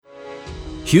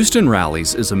Houston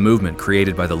Rallies is a movement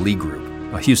created by the Lee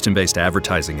Group, a Houston-based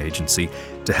advertising agency,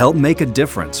 to help make a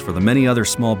difference for the many other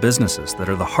small businesses that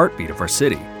are the heartbeat of our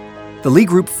city. The Lee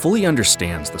Group fully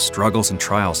understands the struggles and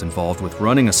trials involved with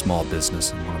running a small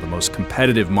business in one of the most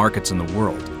competitive markets in the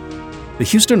world. The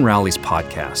Houston Rallies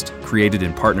podcast, created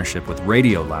in partnership with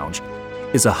Radio Lounge,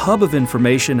 is a hub of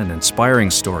information and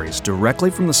inspiring stories directly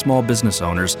from the small business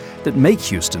owners that make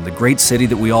Houston the great city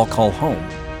that we all call home.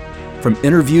 From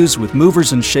interviews with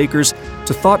movers and shakers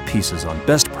to thought pieces on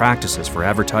best practices for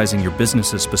advertising your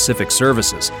business's specific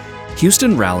services,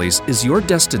 Houston Rallies is your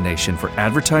destination for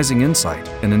advertising insight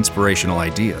and inspirational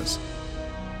ideas.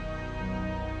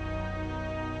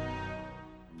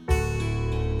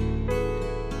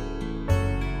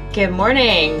 Good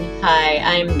morning. Hi,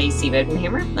 I'm Macy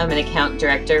Bodenhammer. I'm an account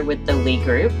director with the Lee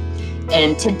Group.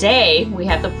 And today we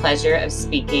have the pleasure of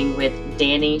speaking with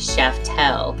Danny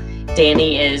Shaftel.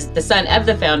 Danny is the son of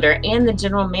the founder and the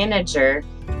general manager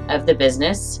of the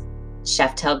business.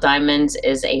 Shaftel Diamonds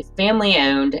is a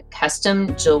family-owned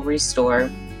custom jewelry store,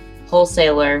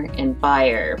 wholesaler, and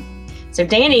buyer. So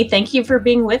Danny, thank you for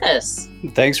being with us.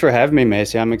 Thanks for having me,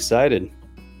 Macy. I'm excited.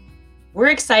 We're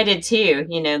excited too.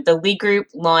 You know, the Lee Group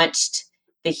launched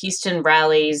the Houston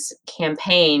Rallies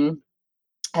campaign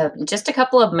just a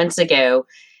couple of months ago.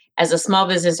 As a small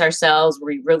business ourselves,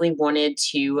 we really wanted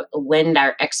to lend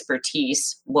our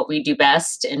expertise, what we do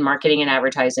best in marketing and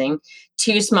advertising,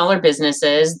 to smaller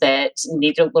businesses that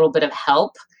need a little bit of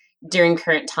help during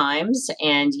current times.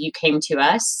 And you came to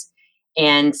us.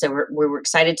 And so we're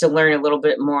excited to learn a little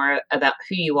bit more about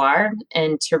who you are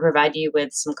and to provide you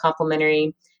with some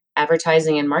complimentary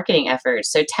advertising and marketing efforts.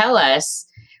 So tell us,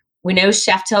 we know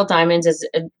Shaftel Diamonds is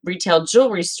a retail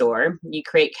jewelry store. You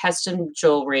create custom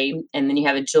jewelry, and then you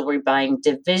have a jewelry buying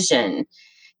division.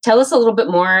 Tell us a little bit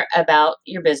more about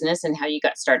your business and how you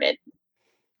got started.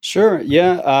 Sure.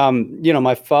 Yeah.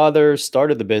 My father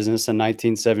started the business in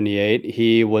 1978.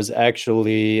 He was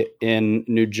actually in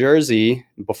New Jersey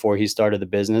before he started the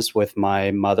business with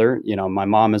my mother. My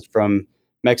mom is from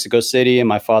Mexico City, and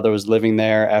my father was living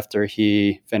there after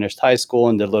he finished high school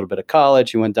and did a little bit of college.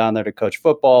 He went down there to coach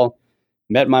football,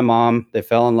 met my mom. They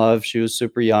fell in love. She was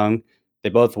super young. They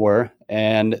both were.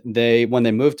 And when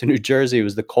they moved to New Jersey, it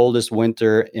was the coldest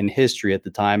winter in history at the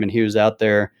time. And he was out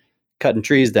there cutting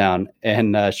trees down.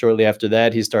 And shortly after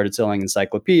that, he started selling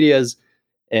encyclopedias.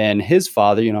 And his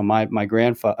father, my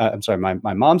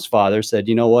mom's father said,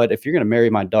 you know what, if you're going to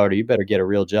marry my daughter, you better get a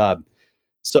real job.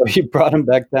 So he brought him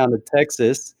back down to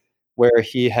Texas, where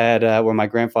where my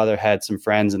grandfather had some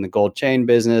friends in the gold chain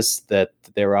business that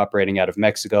they were operating out of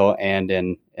Mexico and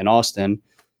in Austin.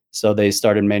 So they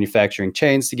started manufacturing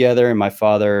chains together, and my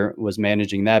father was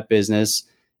managing that business.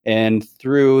 And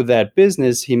through that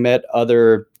business, he met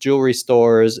other jewelry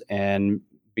stores and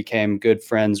became good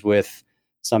friends with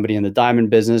somebody in the diamond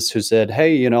business who said,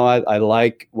 hey, I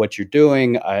like what you're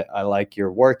doing. I like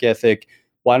your work ethic.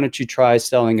 Why don't you try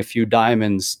selling a few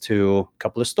diamonds to a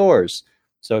couple of stores?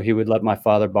 So he would let my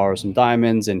father borrow some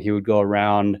diamonds, and he would go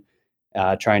around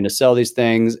trying to sell these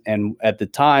things. And at the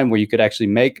time where you could actually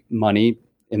make money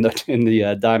in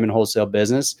the diamond wholesale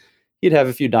business, he'd have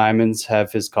a few diamonds,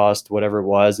 have his cost, whatever it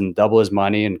was, and double his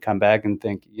money and come back and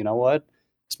think, you know what,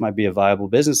 this might be a viable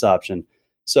business option.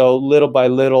 So little by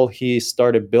little, he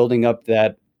started building up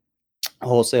that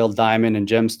wholesale diamond and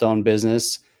gemstone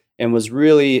business, and was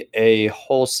really a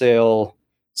wholesale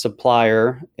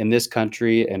supplier in this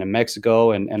country and in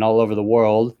Mexico and all over the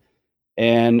world.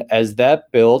 And as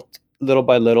that built, little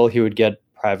by little, he would get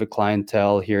private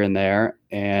clientele here and there,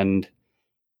 and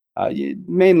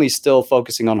mainly still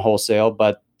focusing on wholesale.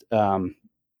 But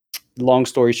long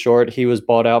story short, he was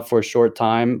bought out for a short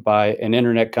time by an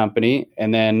internet company.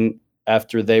 And then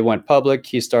after they went public,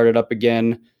 he started up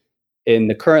again in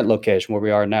the current location where we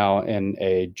are now, in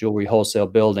a jewelry wholesale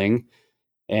building.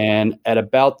 And at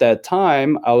about that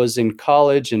time, I was in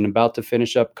college and about to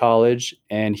finish up college,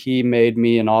 and he made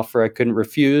me an offer I couldn't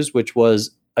refuse, which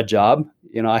was a job.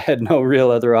 I had no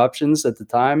real other options at the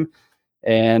time,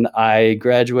 and I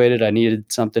graduated. I needed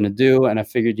something to do, and I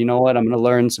figured, you know what, I'm going to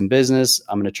learn some business.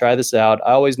 I'm going to try this out.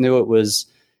 I always knew it was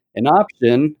an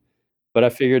option, but I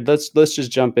figured let's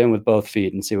just jump in with both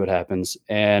feet and see what happens.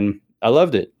 And I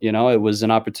loved it. It was an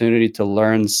opportunity to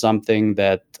learn something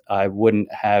that I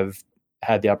wouldn't have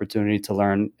had the opportunity to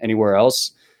learn anywhere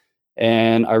else.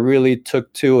 And I really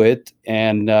took to it.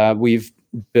 And we've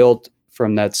built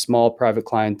from that small private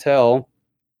clientele,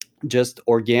 just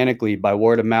organically by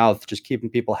word of mouth, just keeping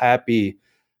people happy,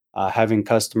 having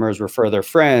customers refer their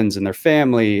friends and their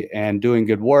family, and doing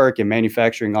good work and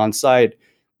manufacturing on site.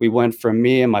 We went from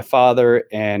me and my father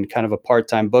and kind of a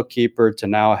part-time bookkeeper to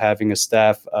now having a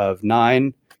staff of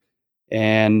 9.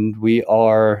 And we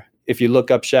are, if you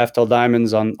look up Shaftel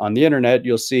Diamonds on the internet,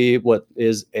 you'll see what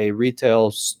is a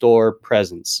retail store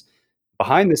presence.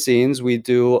 Behind the scenes, we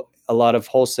do a lot of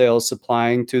wholesale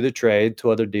supplying to the trade,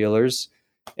 to other dealers,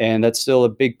 and that's still a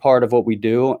big part of what we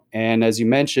do. And as you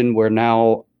mentioned, we're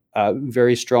now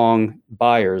very strong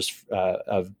buyers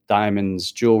of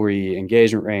diamonds, jewelry,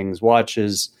 engagement rings,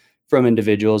 watches from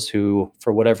individuals who,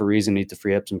 for whatever reason, need to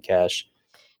free up some cash.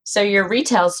 So your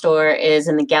retail store is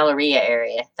in the Galleria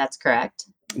area. That's correct.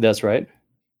 That's right.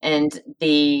 And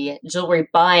the jewelry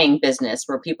buying business,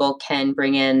 where people can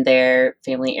bring in their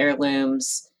family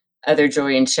heirlooms, other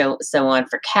jewelry, and so on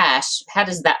for cash. How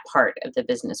does that part of the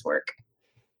business work?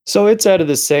 So it's out of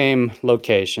the same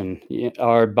location.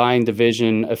 Our buying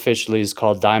division officially is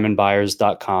called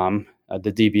diamondbuyers.com.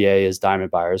 The DBA is Diamond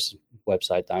Buyers,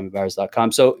 website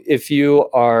diamondbuyers.com. So if you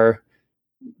are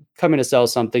coming to sell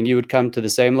something, you would come to the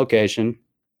same location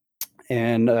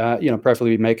and,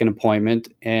 preferably make an appointment.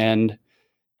 And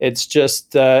it's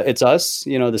just, it's us,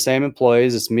 the same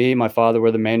employees. It's me, my father,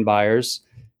 we're the main buyers.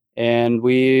 And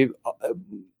we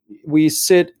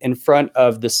sit in front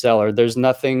of the seller. There's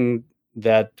nothing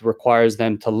that requires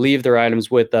them to leave their items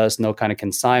with us, no kind of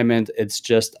consignment. It's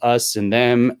just us and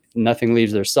them. Nothing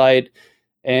leaves their site.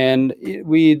 And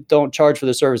we don't charge for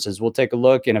the services. We'll take a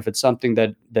look, and if it's something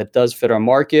that does fit our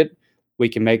market, we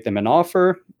can make them an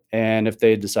offer. And if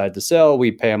they decide to sell, we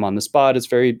pay them on the spot. It's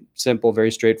very simple,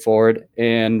 very straightforward.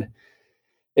 And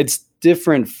it's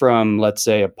different from, let's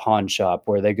say, a pawn shop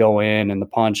where they go in and the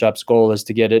pawn shop's goal is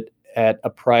to get it at a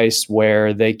price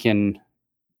where they can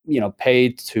pay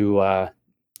to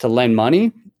lend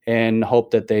money and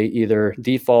hope that they either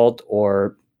default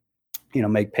or,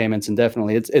 make payments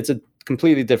indefinitely. It's a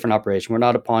completely different operation. We're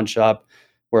not a pawn shop.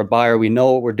 We're a buyer. We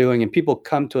know what we're doing, and people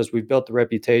come to us. We've built the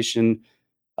reputation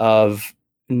of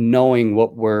knowing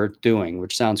what we're doing,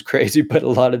 which sounds crazy, but a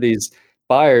lot of these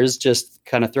buyers just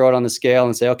kind of throw it on the scale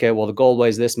and say, okay, well, the gold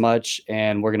weighs this much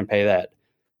and we're going to pay that.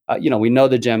 We know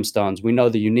the gemstones. We know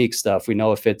the unique stuff. We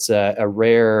know if it's a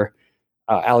rare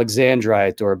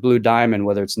alexandrite or a blue diamond,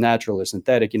 whether it's natural or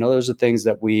synthetic. Those are things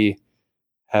that we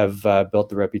have built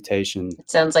the reputation.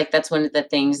 It sounds like that's one of the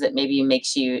things that maybe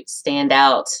makes you stand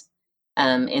out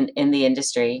in the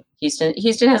industry.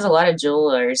 Houston has a lot of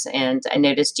jewelers, and I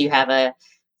noticed you have a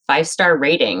 5-star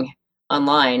rating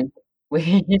online, which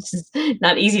is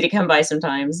not easy to come by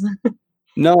sometimes.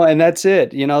 No, and that's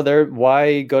it.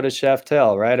 Why go to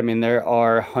Shaftel, right? I mean, there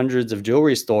are hundreds of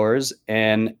jewelry stores,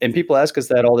 and people ask us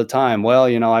that all the time. Well,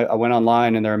 I went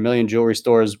online and there are a million jewelry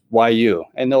stores. Why you?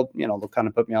 And they'll kind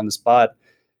of put me on the spot.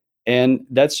 And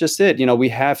that's just it. We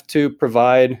have to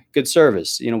provide good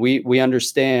service. We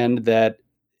understand that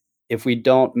if we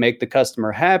don't make the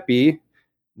customer happy,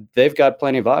 they've got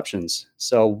plenty of options.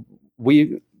 So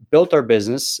we built our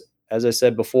business, as I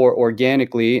said before,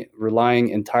 organically, relying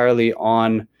entirely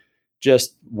on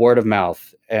just word of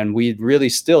mouth. And we really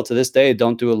still, to this day,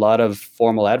 don't do a lot of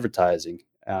formal advertising.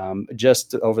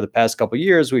 Just over the past couple of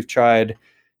years, we've tried,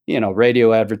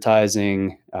 radio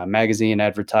advertising, magazine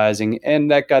advertising,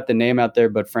 and that got the name out there,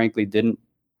 but frankly, didn't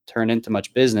turn into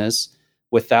much business.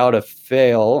 Without a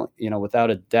fail,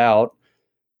 without a doubt,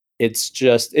 it's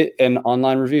just and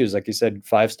online reviews, like you said,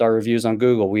 5-star reviews on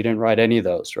Google. We didn't write any of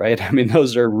those, right? I mean,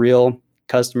 those are real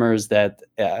customers that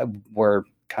were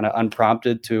kind of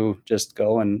unprompted to just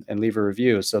go and leave a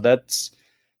review. So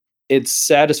it's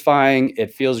satisfying.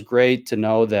 It feels great to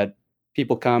know that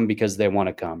people come because they want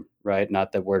to come, right?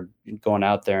 Not that we're going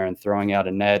out there and throwing out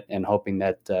a net and hoping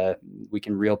that we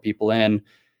can reel people in.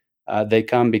 They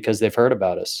come because they've heard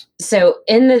about us. So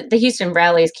in the Houston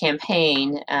Rallies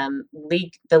campaign,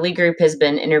 the League Group has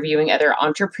been interviewing other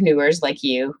entrepreneurs like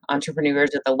you,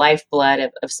 entrepreneurs at the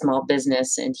lifeblood of small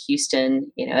business in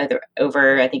Houston.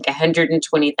 Over, I think,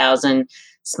 120,000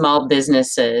 small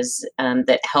businesses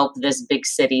that help this big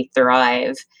city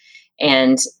thrive.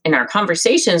 And in our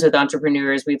conversations with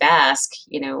entrepreneurs, we've asked,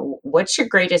 what's your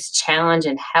greatest challenge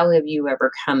and how have you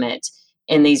overcome it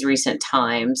in these recent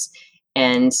times?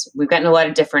 And we've gotten a lot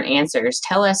of different answers.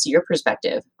 Tell us your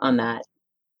perspective on that.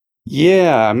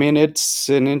 Yeah, I mean, it's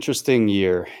an interesting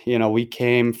year. We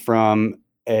came from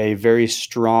a very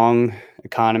strong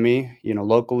economy,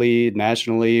 locally,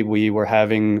 nationally. We were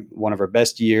having one of our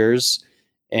best years.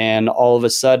 And all of a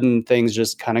sudden, things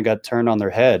just kind of got turned on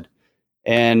their head.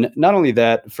 And not only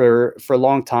that, for a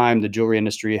long time, the jewelry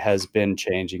industry has been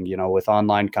changing, with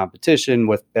online competition,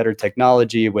 with better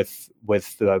technology, with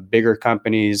bigger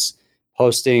companies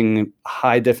posting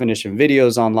high definition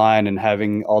videos online and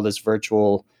having all this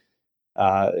virtual,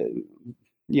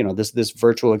 this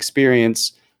virtual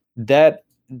experience that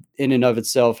in and of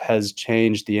itself has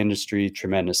changed the industry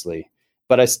tremendously.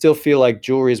 But I still feel like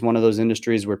jewelry is one of those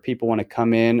industries where people want to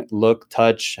come in, look,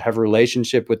 touch, have a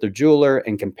relationship with their jeweler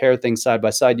and compare things side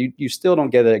by side. You still don't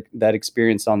get that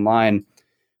experience online.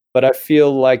 But I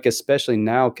feel like, especially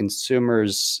now,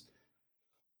 consumers'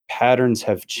 patterns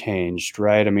have changed,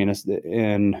 right? I mean,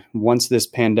 and once this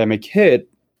pandemic hit,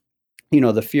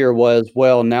 the fear was,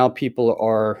 well, now people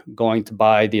are going to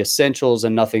buy the essentials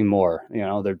and nothing more.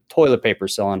 Their toilet paper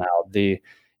selling out. The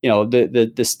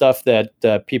stuff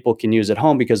that people can use at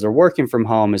home because they're working from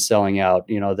home is selling out.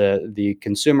 The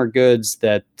consumer goods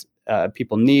that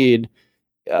people need,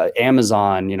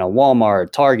 Amazon,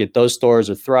 Walmart, Target, those stores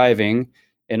are thriving,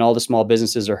 and all the small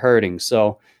businesses are hurting.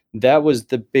 So that was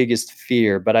the biggest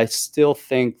fear. But I still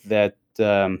think that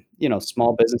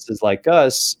small businesses like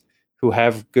us, who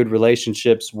have good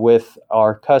relationships with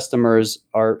our customers,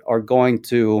 are going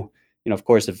to, of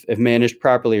course, if managed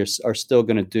properly, are still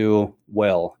going to do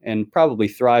well and probably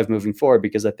thrive moving forward,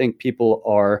 because I think people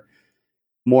are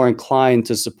more inclined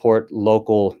to support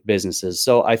local businesses.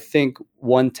 So I think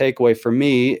one takeaway for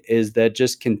me is that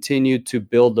just continue to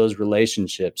build those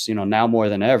relationships, now more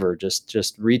than ever.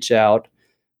 Just reach out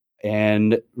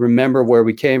and remember where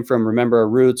we came from, remember our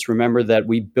roots, remember that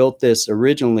we built this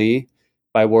originally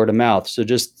by word of mouth. So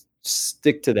just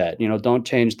stick to that. Don't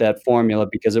change that formula,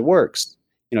 because it works.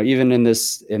 Even in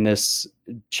this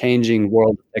changing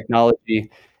world of technology,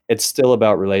 it's still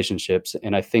about relationships.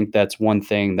 And I think that's one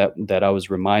thing that I was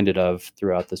reminded of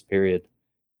throughout this period.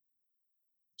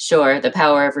 Sure, the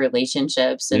power of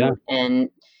relationships and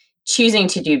choosing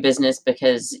to do business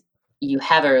because you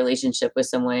have a relationship with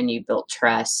someone, you built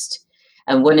trust.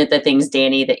 And one of the things,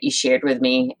 Danny, that you shared with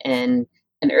me in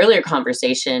an earlier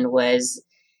conversation was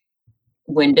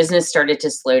when business started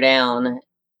to slow down,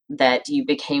 that you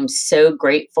became so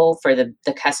grateful for the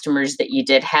customers that you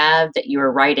did have, that you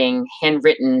were writing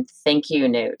handwritten thank you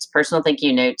notes, personal thank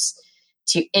you notes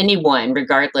to anyone,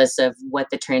 regardless of what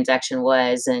the transaction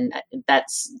was. And that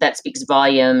speaks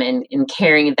volume, and in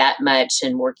caring that much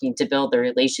and working to build the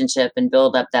relationship and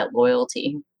build up that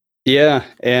loyalty. Yeah.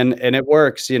 And it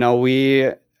works. It's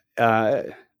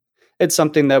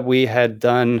something that we had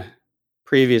done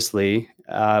previously,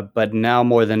 but now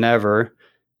more than ever,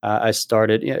 I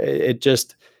started. It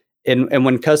just, and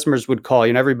when customers would call,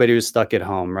 everybody was stuck at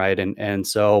home, right? And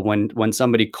so when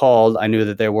somebody called, I knew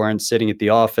that they weren't sitting at the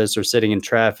office or sitting in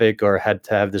traffic or had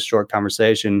to have this short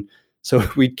conversation. So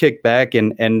we'd kick back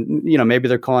and maybe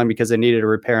they're calling because they needed a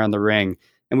repair on the ring,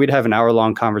 and we'd have an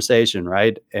hour-long conversation,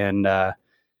 right? And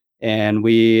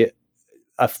we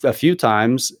a few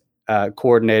times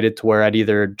coordinated to where I'd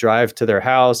either drive to their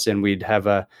house and we'd have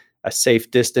a safe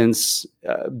distance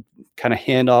kind of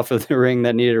handoff of the ring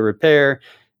that needed a repair.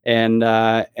 And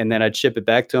then I'd ship it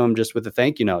back to them just with a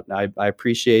thank you note. I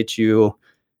appreciate you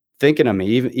thinking of me,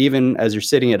 even as you're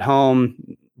sitting at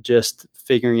home, just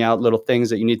figuring out little things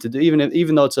that you need to do,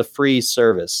 even though it's a free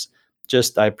service.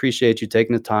 Just, I appreciate you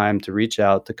taking the time to reach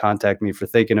out, to contact me, for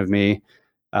thinking of me,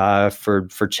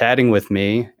 for chatting with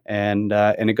me. And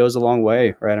it goes a long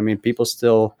way, right? I mean, people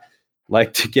still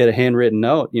like to get a handwritten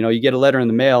note. You get a letter in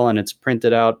the mail and it's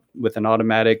printed out with an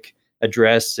automatic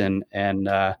address and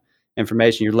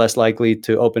information. You're less likely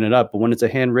to open it up. But when it's a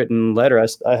handwritten letter,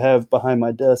 I have behind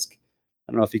my desk,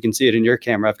 I don't know if you can see it in your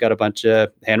camera, I've got a bunch of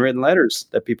handwritten letters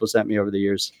that people sent me over the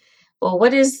years. Well,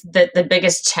 what is the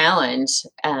biggest challenge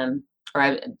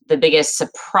or the biggest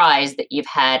surprise that you've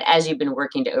had as you've been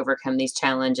working to overcome these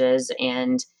challenges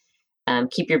and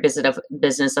keep your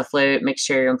business afloat, make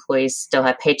sure your employees still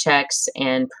have paychecks,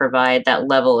 and provide that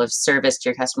level of service to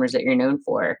your customers that you're known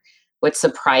for? What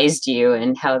surprised you,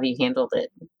 and how have you handled it?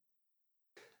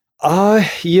 A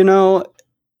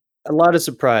lot of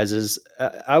surprises.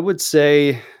 I would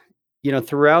say,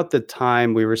 throughout the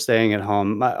time we were staying at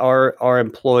home, our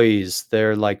employees,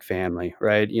 they're like family,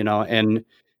 right? And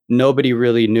nobody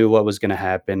really knew what was going to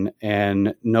happen,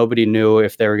 and nobody knew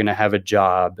if they were going to have a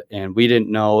job, and we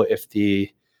didn't know if the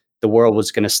world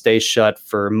was going to stay shut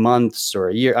for months or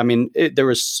a year. I mean, there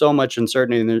was so much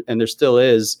uncertainty, and there still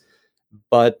is.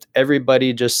 But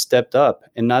everybody just stepped up,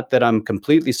 and not that I'm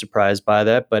completely surprised by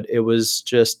that, but it was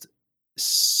just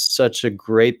such a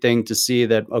great thing to see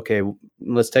that, okay,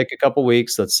 let's take a couple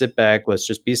weeks, let's sit back, let's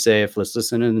just be safe, let's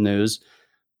listen to the news.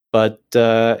 But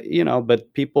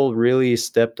but people really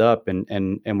stepped up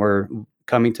and were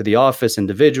coming to the office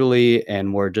individually,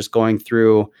 and we're just going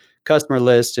through customer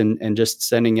lists and just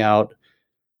sending out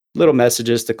little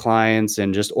messages to clients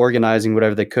and just organizing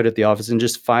whatever they could at the office and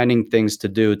just finding things to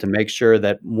do to make sure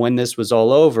that when this was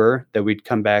all over, that we'd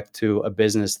come back to a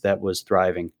business that was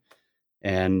thriving.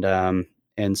 And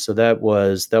so that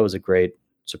was a great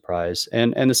surprise.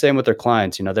 And the same with their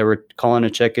clients. They were calling to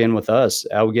check in with us.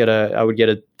 I would get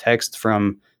a text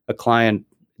from a client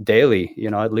daily,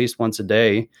 at least once a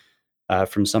day,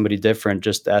 from somebody different,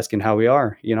 just asking how we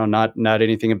are. Not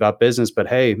anything about business, but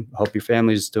hey, hope your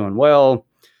family's doing well.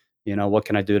 What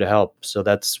can I do to help? So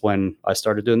that's when I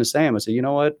started doing the same. I said, you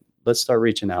know what? Let's start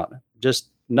reaching out. Just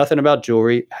nothing about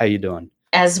jewelry. How you doing?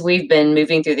 As we've been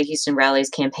moving through the Houston Rallies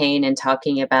campaign and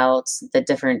talking about the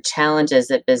different challenges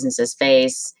that businesses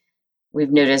face,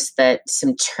 we've noticed that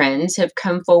some trends have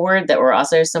come forward that were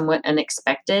also somewhat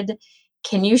unexpected.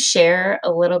 Can you share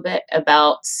a little bit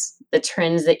about the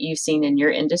trends that you've seen in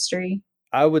your industry?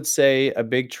 I would say a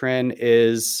big trend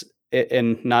is,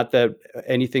 and not that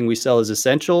anything we sell is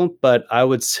essential, but I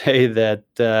would say that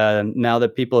now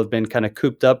that people have been kind of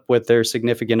cooped up with their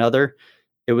significant other,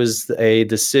 it was a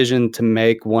decision to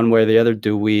make one way or the other.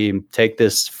 Do we take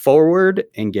this forward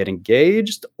and get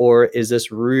engaged, or is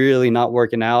this really not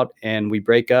working out and we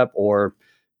break up or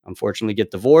unfortunately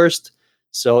get divorced?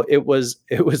 So it was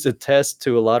a test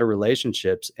to a lot of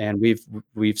relationships, and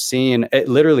we've seen it,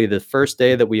 literally the first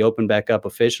day that we opened back up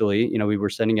officially. We were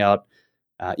sending out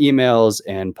emails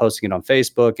and posting it on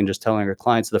Facebook and just telling our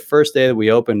clients. The first day that we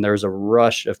opened, there was a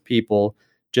rush of people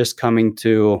just coming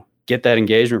to get that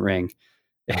engagement ring,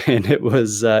 and it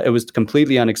was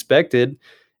completely unexpected.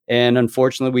 And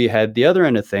unfortunately, we had the other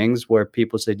end of things where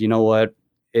people said, you know what,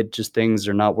 things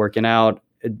are not working out.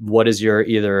 What is your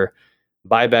either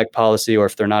buyback policy, or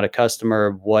if they're not a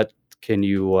customer, what can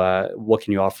you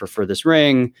offer for this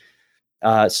ring?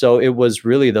 So it was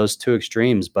really those two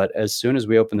extremes. But as soon as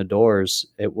we opened the doors,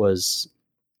 it was,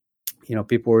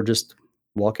 people were just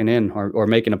walking in, or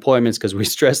making appointments, because we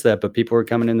stressed that, but people were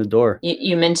coming in the door.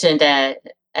 You mentioned a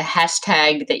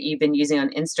hashtag that you've been using on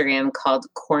Instagram called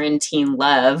quarantine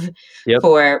love. Yep.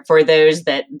 For those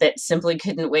that simply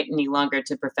couldn't wait any longer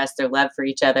to profess their love for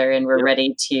each other and were Yep.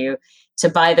 ready to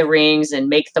buy the rings and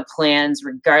make the plans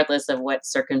regardless of what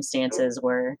circumstances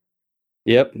were.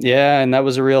 Yep. Yeah. And that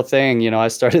was a real thing. I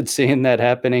started seeing that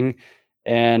happening.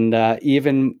 And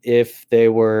even if they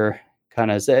were kind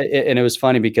of, and it was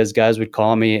funny because guys would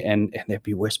call me and they'd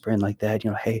be whispering like that,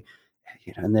 hey,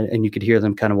 and you could hear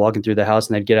them kind of walking through the house,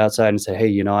 and they'd get outside and say,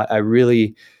 hey, I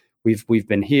really, we've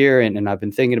been here, and I've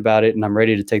been thinking about it, and I'm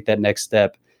ready to take that next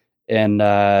step. And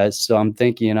so I'm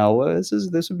thinking, well,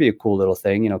 this would be a cool little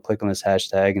thing, click on this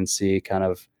hashtag and see kind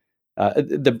of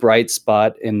the bright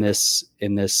spot in this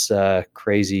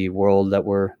crazy world that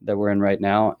we're in right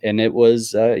now. And it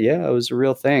was it was a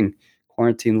real thing.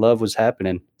 Quarantine love was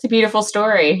happening. It's a beautiful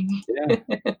story. Yeah.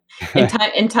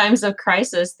 In times of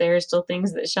crisis, there are still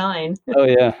things that shine. Oh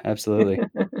yeah, absolutely.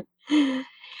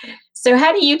 So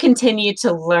how do you continue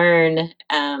to learn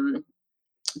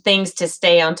things to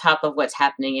stay on top of what's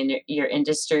happening in your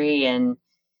industry, and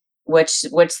what's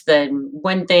the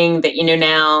one thing that you know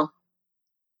now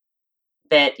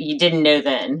that you didn't know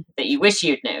then that you wish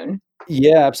you'd known?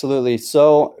 Yeah, absolutely.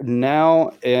 So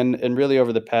now, and really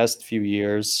over the past few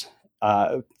years,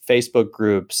 Facebook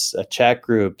groups, chat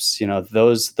groups,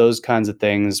 those kinds of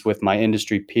things with my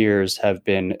industry peers have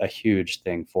been a huge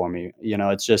thing for me.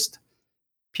 It's just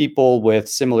people with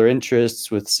similar interests,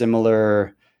 with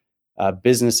similar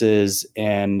businesses,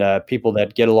 and people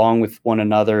that get along with one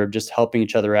another, just helping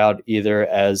each other out, either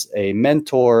as a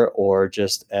mentor or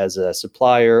just as a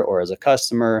supplier or as a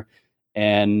customer.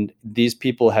 And these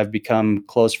people have become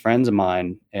close friends of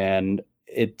mine, and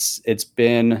it's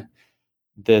been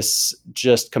this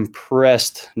just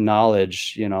compressed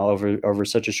knowledge, over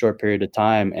such a short period of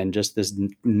time, and just this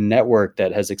network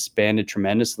that has expanded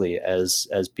tremendously as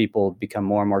people become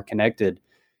more and more connected.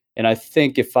 And I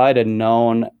think if I'd have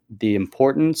known the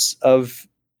importance of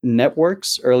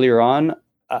networks earlier on,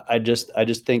 I just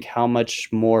think how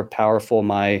much more powerful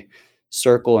my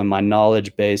circle and my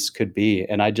knowledge base could be.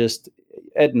 And I just,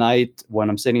 at night when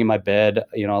I'm sitting in my bed,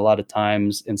 a lot of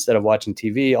times instead of watching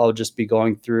TV, I'll just be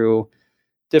going through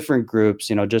different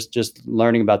groups, just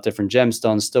learning about different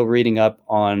gemstones, still reading up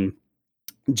on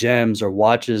gems or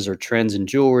watches or trends in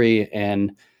jewelry.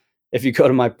 And if you go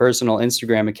to my personal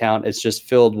Instagram account, it's just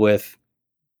filled with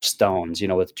stones,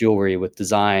 with jewelry, with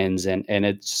designs, and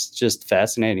it's just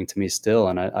fascinating to me still.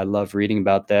 And I love reading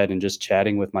about that and just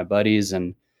chatting with my buddies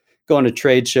and going to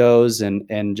trade shows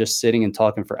and just sitting and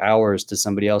talking for hours to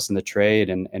somebody else in the trade,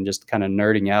 and just kind of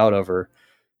nerding out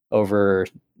over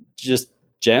just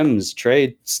gems,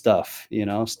 trade stuff,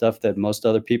 stuff that most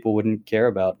other people wouldn't care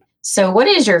about. So what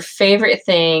is your favorite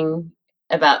thing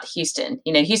about Houston?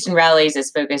 Houston Rallies is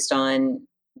focused on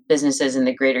businesses in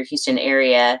the greater Houston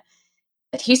area.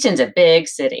 But Houston's a big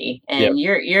city, Yep, and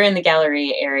you're in the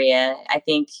Gallery area. I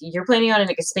think you're planning on an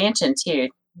expansion too.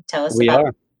 Tell us we about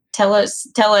are. tell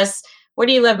us what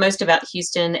do you love most about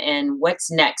Houston, and what's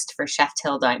next for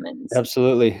Shaftel Diamonds?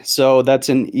 Absolutely. So that's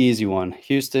an easy one.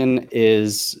 Houston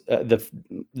is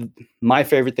my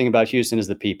favorite thing about Houston is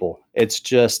the people. It's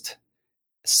just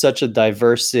such a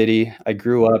diverse city. I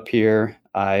grew up here.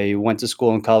 I went to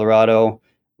school in Colorado,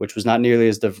 which was not nearly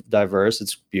as diverse.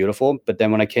 It's beautiful. But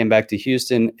then when I came back to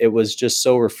Houston, it was just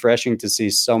so refreshing to see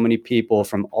so many people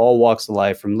from all walks of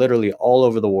life, from literally all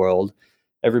over the world,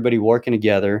 everybody working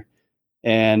together.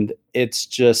 And it's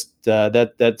just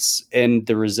that's and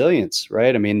the resilience,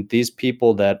 right? I mean, these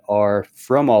people that are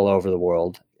from all over the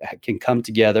world can come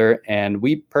together. And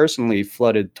we personally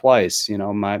flooded twice,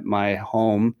 my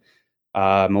home,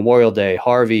 Memorial Day,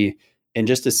 Harvey, and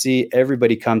just to see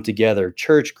everybody come together,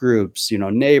 church groups,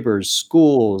 neighbors,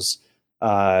 schools,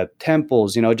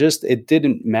 temples, just it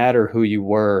didn't matter who you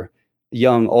were,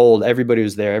 young, old, everybody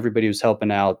was there, everybody was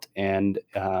helping out, and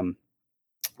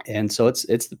so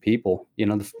it's the people,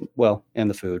 and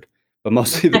the food, but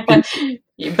mostly the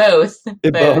people. Both,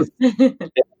 both.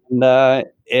 Both.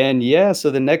 And yeah,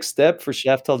 so the next step for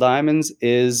Shaftel Diamonds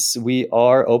is we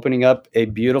are opening up a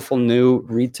beautiful new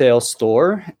retail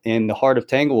store in the heart of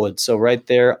Tanglewood. So right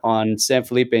there on San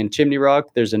Felipe and Chimney Rock,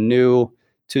 there's a new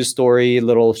 2-story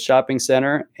little shopping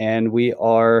center, and we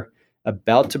are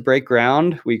about to break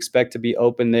ground. We expect to be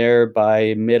open there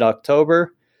by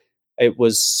mid-October. It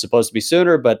was supposed to be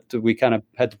sooner, but we kind of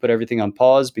had to put everything on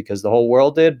pause because the whole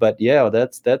world did. But yeah,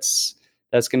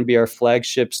 that's going to be our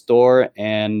flagship store,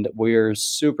 and we're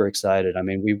super excited. I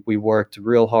mean, we worked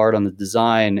real hard on the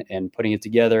design and putting it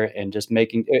together, and just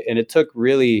making. And it took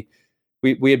really.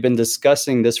 We had been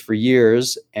discussing this for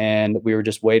years, and we were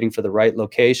just waiting for the right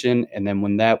location. And then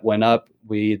when that went up,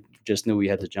 we just knew we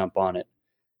had to jump on it.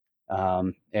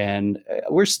 And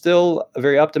we're still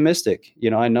very optimistic.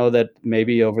 I know that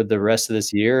maybe over the rest of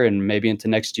this year and maybe into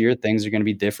next year, things are going to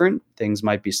be different. Things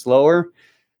might be slower.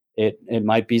 It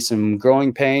might be some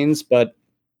growing pains, but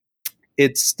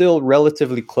it's still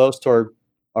relatively close to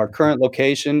our current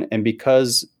location. And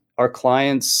because our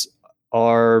clients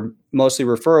are mostly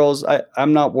referrals,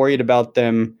 I'm not worried about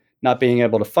them not being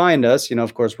able to find us.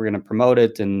 Of course, we're going to promote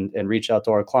it and reach out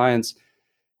to our clients.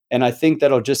 And I think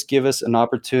that'll just give us an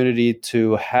opportunity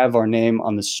to have our name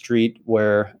on the street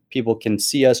where people can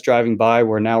see us driving by,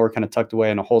 where now we're kind of tucked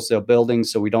away in a wholesale building,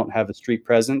 so we don't have a street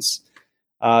presence.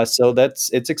 So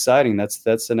it's exciting. That's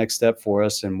the next step for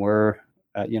us, and we're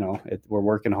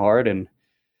working hard, and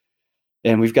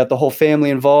we've got the whole family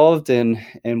involved, and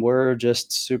we're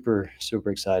just super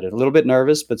super excited. A little bit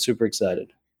nervous, but super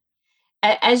excited.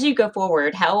 As you go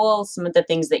forward, how will some of the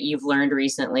things that you've learned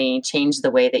recently change the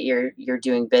way that you're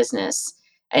doing business?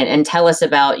 And tell us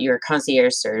about your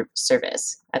concierge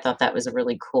service. I thought that was a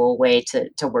really cool way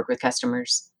to work with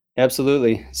customers.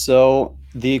 Absolutely. So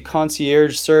the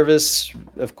concierge service,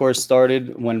 of course,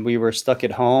 started when we were stuck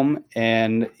at home,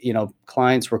 and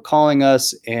clients were calling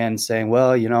us and saying,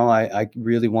 "Well, I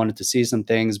really wanted to see some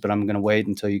things, but I'm going to wait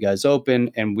until you guys open,"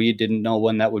 and we didn't know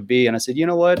when that would be. And I said, "You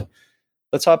know what?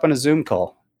 Let's hop on a Zoom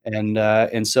call."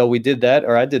 And so we did that,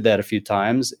 or I did that a few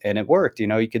times, and it worked.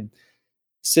 You could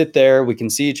sit there, we can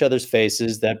see each other's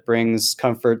faces. That brings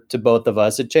comfort to both of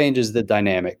us. It changes the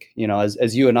dynamic.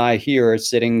 As you and I here are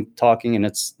sitting talking, and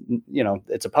it's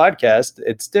a podcast.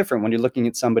 It's different when you're looking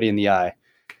at somebody in the eye.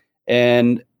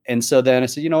 And so then I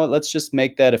said, you know what, let's just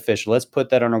make that official. Let's put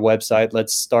that on our website.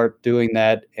 Let's start doing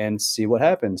that and see what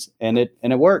happens. And it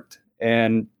worked.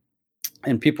 And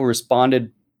people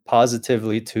responded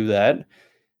positively to that.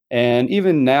 And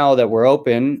even now that we're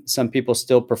open, some people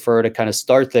still prefer to kind of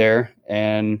start there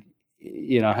and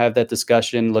have that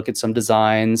discussion, look at some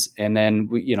designs, and then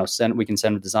we can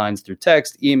send designs through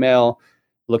text, email,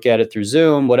 look at it through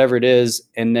Zoom, whatever it is,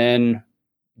 and then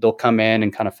they'll come in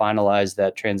and kind of finalize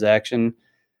that transaction.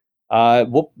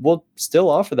 We'll still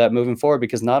offer that moving forward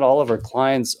because not all of our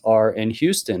clients are in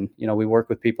Houston. We work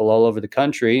with people all over the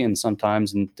country and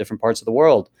sometimes in different parts of the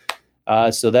world.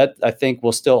 So that I think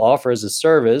we'll still offer as a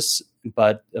service,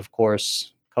 but of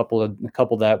course,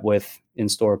 couple that with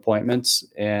in-store appointments,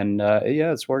 and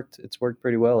yeah, it's worked. It's worked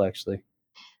pretty well, actually.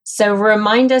 So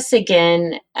remind us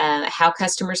again how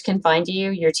customers can find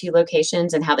you, your two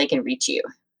locations, and how they can reach you.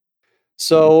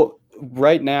 So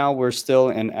right now we're still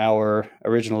in our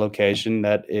original location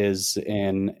that is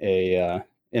in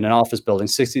an office building,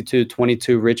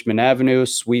 6222 Richmond Avenue,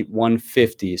 Suite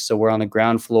 150. So we're on the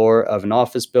ground floor of an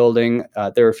office building.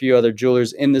 There are a few other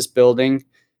jewelers in this building,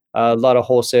 a lot of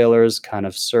wholesalers, kind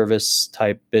of service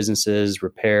type businesses,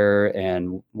 repair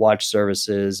and watch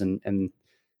services, and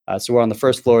So we're on the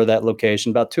first floor of that location,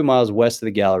 about 2 miles west of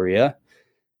the Galleria.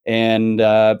 And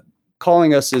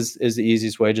calling us is the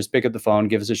easiest way. Just pick up the phone,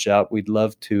 give us a shout. We'd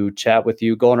love to chat with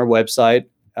you. Go on our website.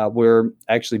 We're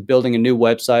actually building a new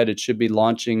website. It should be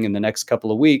launching in the next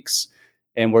couple of weeks.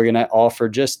 And we're going to offer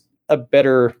just a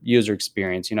better user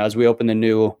experience. As we open the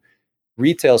new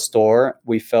retail store,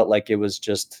 we felt like it was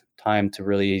just time to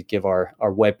really give our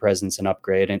web presence an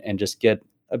upgrade and just get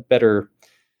a better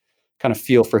kind of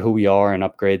feel for who we are and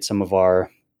upgrade some of our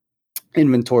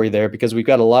inventory there, because we've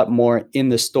got a lot more in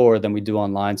the store than we do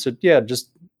online. So yeah, just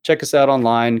check us out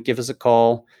online, give us a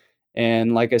call.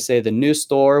 And like I say, the new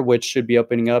store, which should be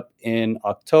opening up in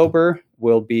October,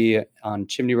 will be on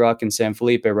Chimney Rock and San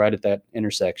Felipe, right at that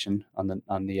intersection on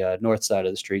the north side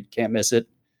of the street. Can't miss it.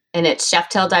 And it's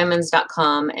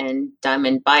shafteldiamonds.com and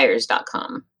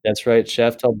diamondbuyers.com. That's right.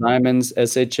 Shaftel Diamonds,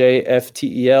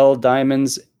 SHAFTEL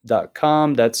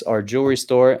diamonds.com. That's our jewelry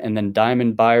store. And then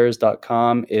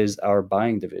diamondbuyers.com is our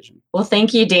buying division. Well,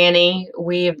 thank you, Danny.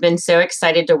 We've been so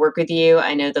excited to work with you.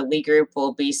 I know the Lee Group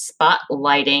will be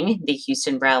spotlighting the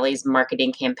Houston Rallies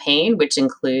marketing campaign, which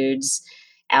includes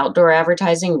outdoor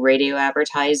advertising, radio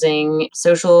advertising,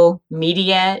 social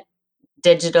media,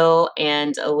 digital,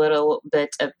 and a little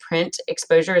bit of print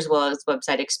exposure as well as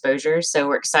website exposure. So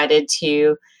we're excited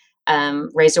to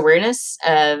raise awareness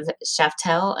of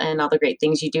Shaftel and all the great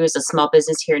things you do as a small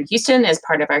business here in Houston as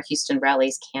part of our Houston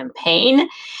Rallies campaign.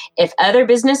 If other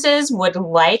businesses would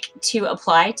like to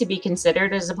apply to be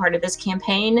considered as a part of this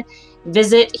campaign,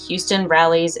 visit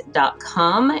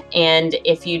houstonrallies.com. And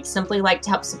if you'd simply like to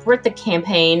help support the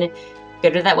campaign, go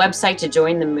to that website to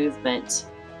join the movement.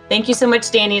 Thank you so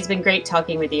much, Danny. It's been great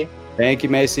talking with you. Thank you,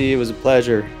 Macy. It was a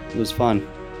pleasure. It was fun.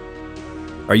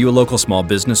 Are you a local small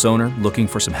business owner looking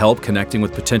for some help connecting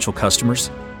with potential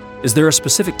customers? Is there a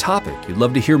specific topic you'd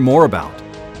love to hear more about?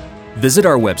 Visit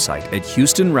our website at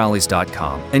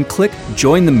houstonrallies.com and click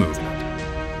Join the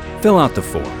Movement. Fill out the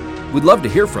form. We'd love to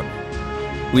hear from you.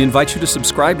 We invite you to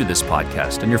subscribe to this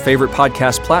podcast on your favorite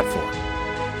podcast platform.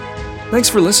 Thanks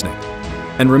for listening.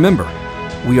 And remember,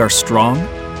 we are strong,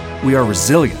 we are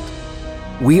resilient,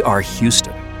 we are Houston.